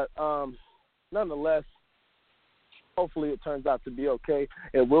 But nonetheless, hopefully it turns out to be okay.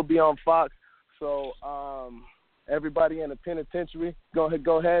 It will be on Fox. So everybody in the penitentiary, go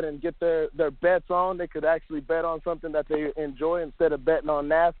ahead and get their bets on. They could actually bet on something that they enjoy instead of betting on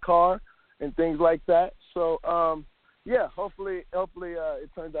NASCAR and things like that. So, hopefully it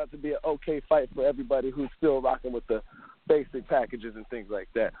turns out to be an okay fight for everybody who's still rocking with the basic packages and things like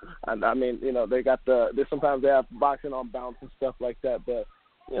that. And I mean, they got sometimes they have boxing on Bounce and stuff like that, but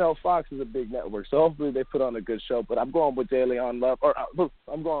Fox is a big network, so hopefully they put on a good show. But I'm going with J. Leon Love, or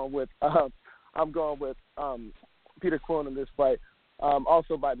I'm going with Peter Quillen in this fight,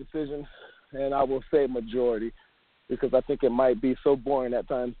 also by decision, and I will say majority, because I think it might be so boring at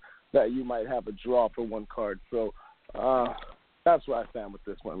times that you might have a draw for one card. So that's where I stand with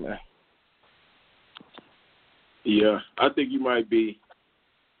this one, man. Yeah, I think you might be.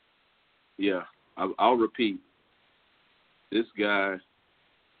 Yeah, I'll repeat. This guy,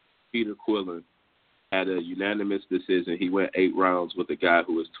 Peter Quillen, had a unanimous decision. He went 8 rounds with a guy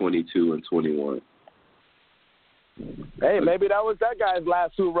who was 22 and 21. Hey, maybe that was that guy's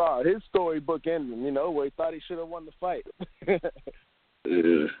last hoorah, his storybook ending, where he thought he should have won the fight.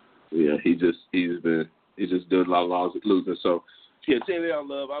 Yeah, he's just doing a lot of losing. So, yeah, J. Leon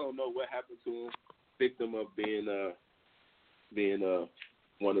Love, I don't know what happened to him. Victim of being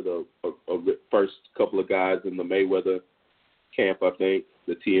one of the first couple of guys in the Mayweather camp, I think,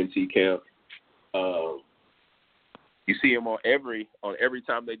 the TNT camp. You see him on every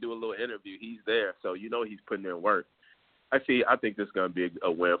time they do a little interview, he's there, so you know he's putting in work. I think this is going to be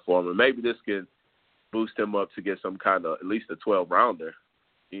a win for him, and maybe this can boost him up to get some kind of at least a 12-rounder.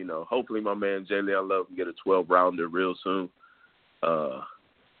 You know, hopefully my man Jay Leon Love can get a 12-rounder real soon,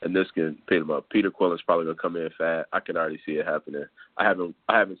 and this can pit him up. Peter Quillen's probably going to come in fat. I can already see it happening. I haven't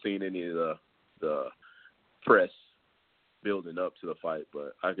seen any of the press building up to the fight,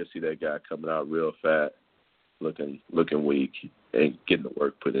 but I can see that guy coming out real fat, looking weak, and getting the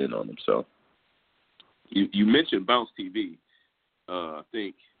work put in on him. So you mentioned Bounce TV. I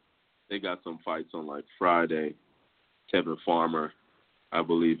think they got some fights on like Friday. Kevin Farmer, I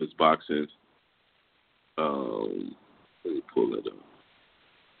believe, is boxing. Let me pull it up.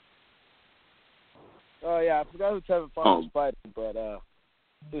 Oh, yeah, I forgot who Kevin Farmer's fighting, but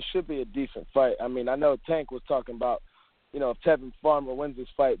this should be a decent fight. I mean, I know Tank was talking about, you know, if Kevin Farmer wins this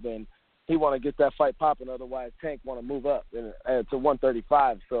fight, then he want to get that fight popping. Otherwise, Tank want to move up to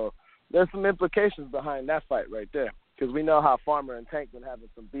 135. So there's some implications behind that fight right there, because we know how Farmer and Tank been having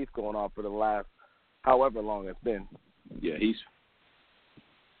some beef going on for the last however long it's been. Yeah, he's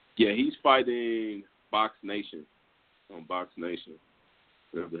fighting Box Nation on Box Nation.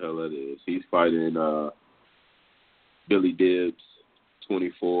 Whatever the hell that is. He's fighting Billy Dibbs,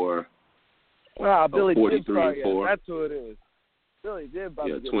 24. Wow, Billy Dibbs, yeah, that's who it is. Billy Dibbs about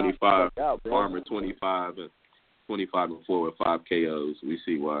to get 25. Out, Farmer 25 and 4 with 5 KOs. We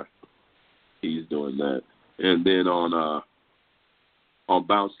see why he's doing that. And then on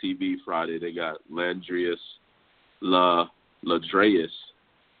Bounce TV Friday, they got Ladarius.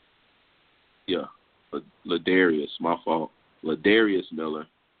 Yeah, Ladarius. My fault. Ladarius Miller,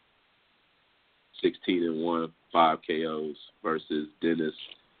 16-1, 5 KOs versus Dennis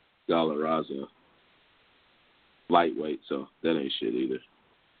Galarraza, lightweight. So that ain't shit either.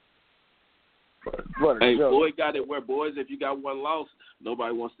 Hey, Floyd got it where, boys, if you got one loss,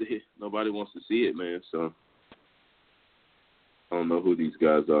 nobody wants to see it, man. So I don't know who these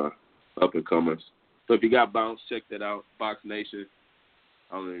guys are, up and comers. So if you got Bounce, check that out. Box Nation.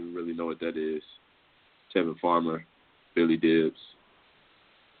 I don't even really know what that is. Kevin Farmer, Billy Dibbs.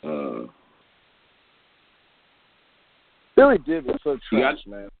 Billy Dibbs is so trash,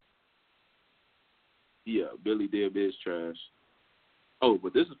 man. Yeah, Billy Dibbs is trash. Oh,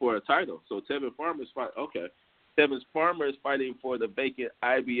 but this is for a title. So Tevin Farmer is fighting. Okay, Tevin Farmer is fighting for the vacant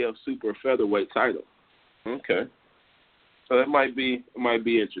IBF Super Featherweight title. Okay, so that might be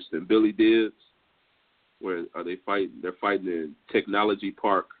interesting. Billy Dibbs. Where are they fighting? They're fighting in Technology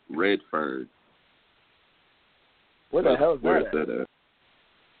Park, Redfern. Where the hell is Where is that at?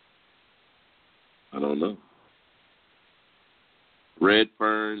 I don't know.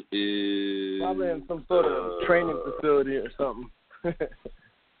 Redfern is probably in some sort of training facility or something.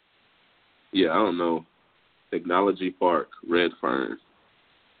 Yeah, I don't know. Technology Park, Redfern.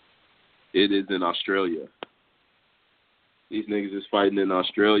 It is in Australia. These niggas is fighting in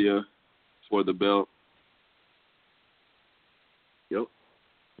Australia for the belt. Yep.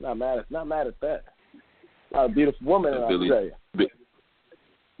 Not mad at that. A lot of beautiful women in Australia.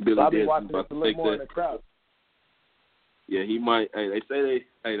 Billy I'll be watching this a little more in the crowd. Yeah, he might. Hey, they say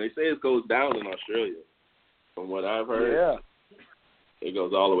it goes down in Australia. From what I've heard, yeah, it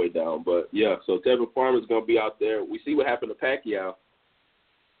goes all the way down. But yeah, so Tevin Farmer's gonna be out there. We see what happened to Pacquiao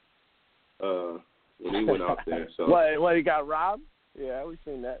when he went out there. So what he got robbed? Yeah, we've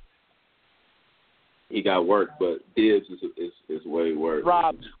seen that. He got worked, but Dibbs is way worse.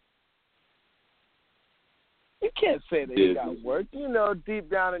 Robbed. You can't say that he got worked. You know, deep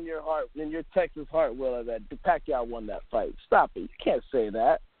down in your heart, in your Texas heart, Willa, that Pacquiao won that fight. Stop it. You can't say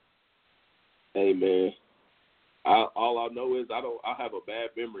that. Hey, man. All I know is I have a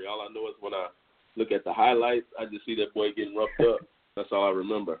bad memory. All I know is when I look at the highlights, I just see that boy getting roughed up. That's all I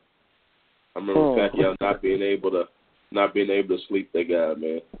remember. I remember Pacquiao not being able to sleep that guy,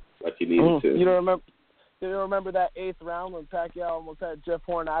 man, like he needed to. You don't remember that 8th round when Pacquiao almost had Jeff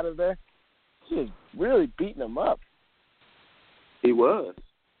Horn out of there? He was really beating him up. He was.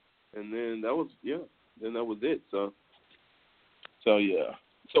 And then that was it. So yeah.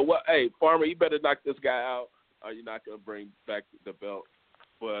 So what? Hey, Farmer, you better knock this guy out, or you're not gonna bring back the belt.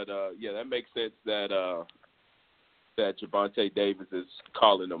 But yeah, that makes sense that Gervonta Davis is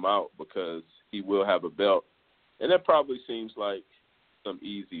calling him out because he will have a belt, and that probably seems like some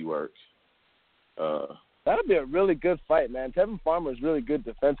easy work. That'd be a really good fight, man. Tevin Farmer is really good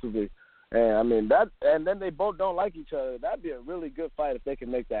defensively. And I mean and then they both don't like each other. That'd be a really good fight if they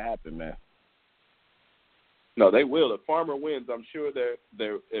can make that happen, man. No, they will. If Farmer wins, I'm sure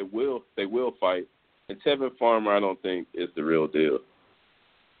they will fight. And Tevin Farmer, I don't think is the real deal.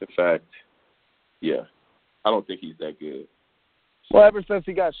 In fact, yeah, I don't think he's that good. Well, ever since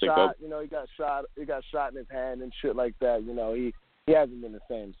he got shot, he got shot in his hand and shit like that. He hasn't been the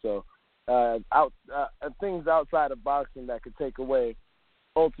same. So, things outside of boxing that could take away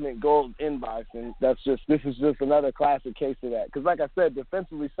ultimate gold in boxing. This is just another classic case of that. Because, like I said,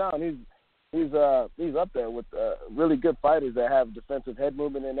 defensively sound, he's up there with really good fighters that have defensive head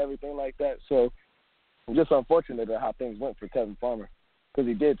movement and everything like that. So, just unfortunate at how things went for Tevin Farmer because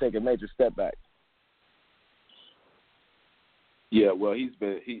he did take a major step back. Yeah, well, he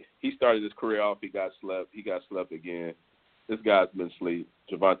started his career off. He got slept again. This guy's been asleep.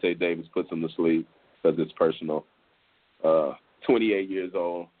 Gervonta Davis puts him to sleep because it's personal. 28 years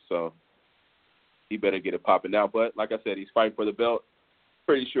old, so he better get it popping now. But like I said, he's fighting for the belt.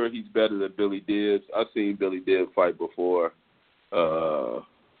 Pretty sure he's better than Billy Dibbs. I've seen Billy Dibbs fight before. The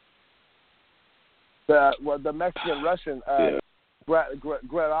Mexican Russian.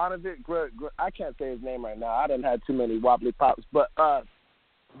 Gradanovic, I can't say his name right now. I done had too many wobbly pops. But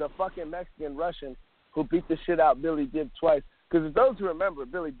the fucking Mexican Russian who beat the shit out Billy Dibb twice. Because those who remember,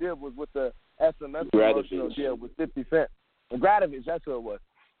 Billy Dibb was with the SMS promotional deal with 50 Cent. Gradanovic, that's who it was.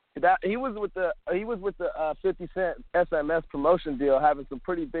 He was with the 50 Cent SMS promotion deal, having some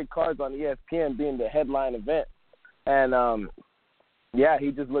pretty big cards on ESPN, being the headline event. And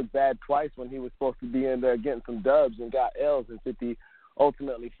he just looked bad twice when he was supposed to be in there getting some dubs and got L's, and 50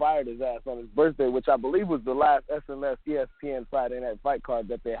 ultimately fired his ass on his birthday, which I believe was the last SMS ESPN Friday Night Fight card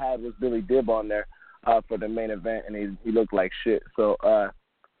that they had was Billy Dibb on there for the main event, and he looked like shit. So,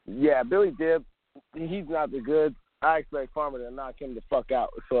 Billy Dibb, he's not the good. I expect Farmer to knock him the fuck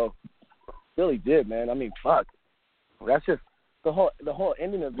out. So, Billy Dibb, man, I mean, fuck. That's just the whole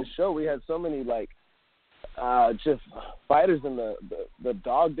ending of the show. We had so many, just fighters in the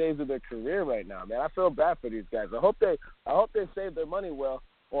dog days of their career right now, man. I feel bad for these guys. I hope they saved their money well,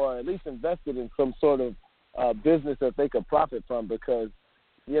 or at least invested in some sort of business that they could profit from, because,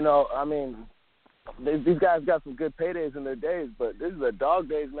 these guys got some good paydays in their days, but this is the dog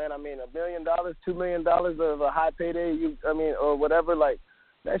days, man. I mean, $1 million, $2 million of a high payday, or whatever,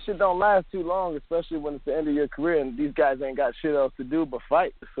 that shit don't last too long, especially when it's the end of your career and these guys ain't got shit else to do but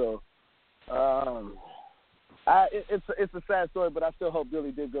fight. So, it's a sad story, but I still hope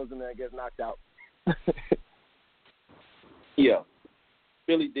Billy Dibb goes in there and gets knocked out. Yeah.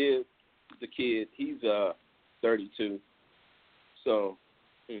 Billy Dibb, the kid, he's 32. So,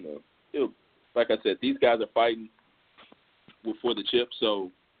 like I said, these guys are fighting for the chip.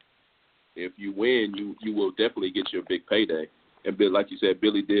 So if you win, you will definitely get your big payday. And like you said,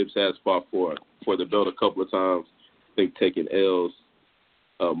 Billy Dibbs has fought for the belt a couple of times. I think taking L's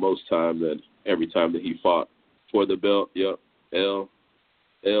most times than every time that he fought for the belt. Yep, L.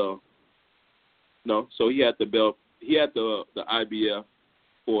 No, so he had the belt. He had the IBF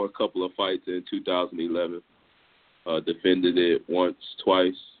for a couple of fights in 2011. Defended it once,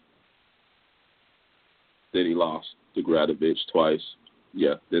 twice. Then he lost to Gradanovic twice.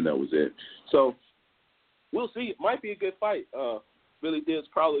 Yeah, then that was it. So we'll see. It might be a good fight. Billy Dibb's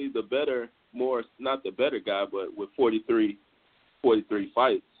probably the better, not the better guy, but with 43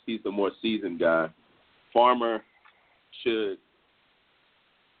 fights, he's the more seasoned guy. Farmer should.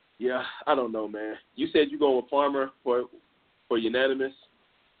 Yeah, I don't know, man. You said you're going with Farmer for unanimous?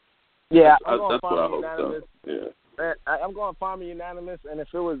 Yeah, I'm going Farmer unanimous. So. Yeah. I'm going Farmer unanimous, and if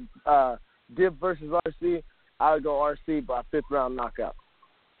it was Dibb versus RC, I would go RC by 5th round knockout.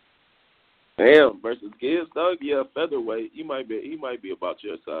 Damn, versus Gibbs, dog. Yeah, featherweight. He might be about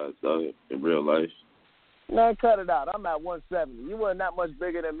your size, dog, in real life. Man, cut it out. I'm at 170. You weren't that much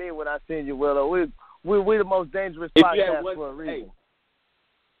bigger than me when I seen you, Willow. We the most dangerous podcast for a reason.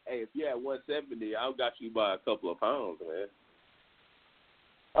 Hey, if you're at 170, I got you by a couple of pounds, man.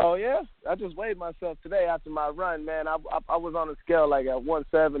 Oh, yeah? I just weighed myself today after my run, man. I was on a scale at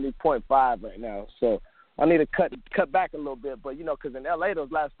 170.5 right now. So I need to cut back a little bit. But, because in L.A. those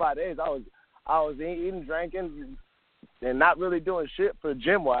last 5 days, I was eating, drinking, and not really doing shit for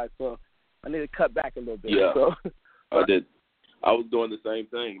gym-wise. So I need to cut back a little bit. Yeah, so. I did. I was doing the same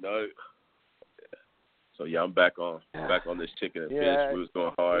thing, dog. So, yeah, I'm back on this chicken and fish. We was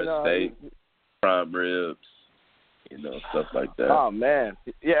going hard, steak, prime ribs. Stuff like that. Oh man,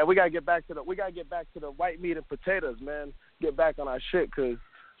 yeah, we gotta get back to the white meat and potatoes, man. Get back on our shit, cause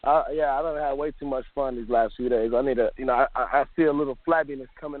I don't have way too much fun these last few days. I need to, I see a little flabbiness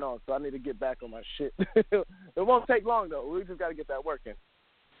coming on, so I need to get back on my shit. It won't take long though. We just gotta get that working.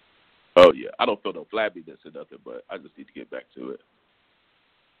 Oh yeah, I don't feel no flabbiness or nothing, but I just need to get back to it.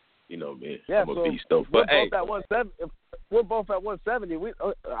 You know, man. Yeah, I'm a so beast though. we're But hey, both at 170. If we're both at 170.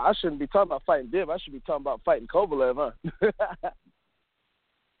 I shouldn't be talking about fighting Div. I should be talking about fighting Kovalev, huh?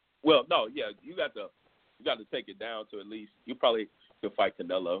 well, no, yeah, you got to take it down to at least you probably could fight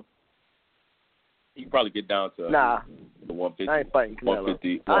Canelo. You can probably get down to the 150. I ain't fighting Canelo.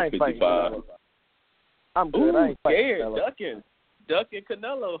 150, I ain't fighting 155. Canelo. I'm good. Ooh, I ain't fighting Canelo. Ducking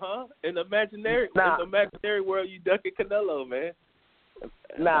Canelo, huh? In the imaginary world, you ducking Canelo, man.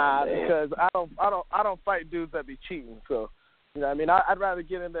 Nah, because I don't fight dudes that be cheating. So, you know what I mean? I'd rather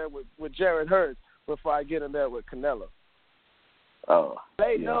get in there with Jared Hurd before I get in there with Canelo. Oh.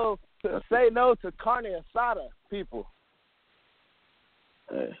 Say no to carne asada, people.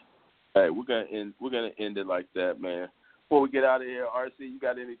 Hey, we're gonna end it like that, man. Before we get out of here, RC, you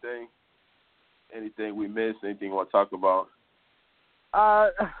got anything we missed? Anything you want to talk about?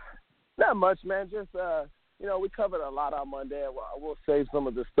 Not much, man. Just we covered a lot on Monday. We'll save some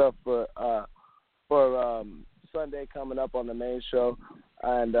of the stuff for Sunday coming up on the main show,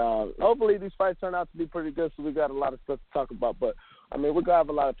 and hopefully these fights turn out to be pretty good. So we got a lot of stuff to talk about. But I mean, we're gonna have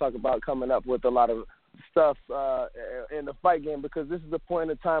a lot to talk about coming up with a lot of stuff in the fight game, because this is the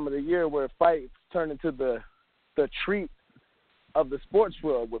point in time of the year where fights turn into the treat of the sports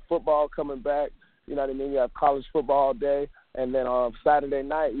world, with football coming back. You know what I mean? You have college football all day, and then on Saturday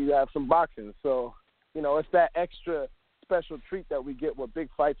night you have some boxing. So, you know, it's that extra special treat that we get when big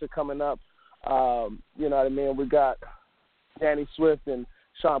fights are coming up. You know what I mean? We got Danny Swift and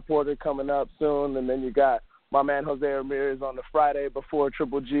Sean Porter coming up soon, and then you got my man Jose Ramirez on the Friday before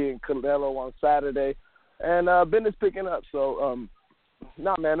Triple G and Canelo on Saturday, and business picking up. So,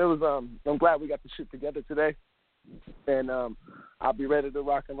 man, it was. I'm glad we got the shit together today, and I'll be ready to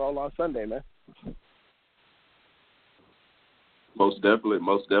rock and roll on Sunday, man. Most definitely.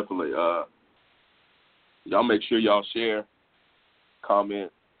 Y'all make sure y'all share,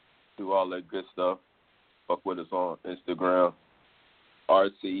 comment, do all that good stuff. Fuck with us on Instagram,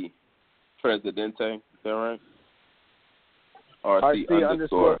 RC Presidente. Is that right? RC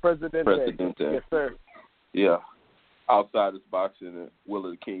 _Presidente. Yes, sir. Yeah. Outsiders Boxing and Will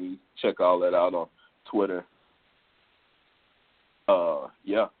of the Kings. Check all that out on Twitter.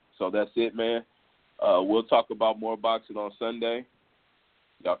 Yeah. So that's it, man. We'll talk about more boxing on Sunday.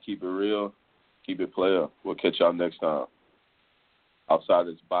 Y'all keep it real. Keep it player. We'll catch y'all next time.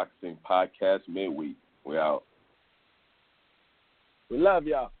 Outsiders Boxing Podcast Midweek. We out. We love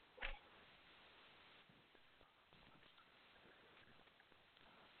y'all.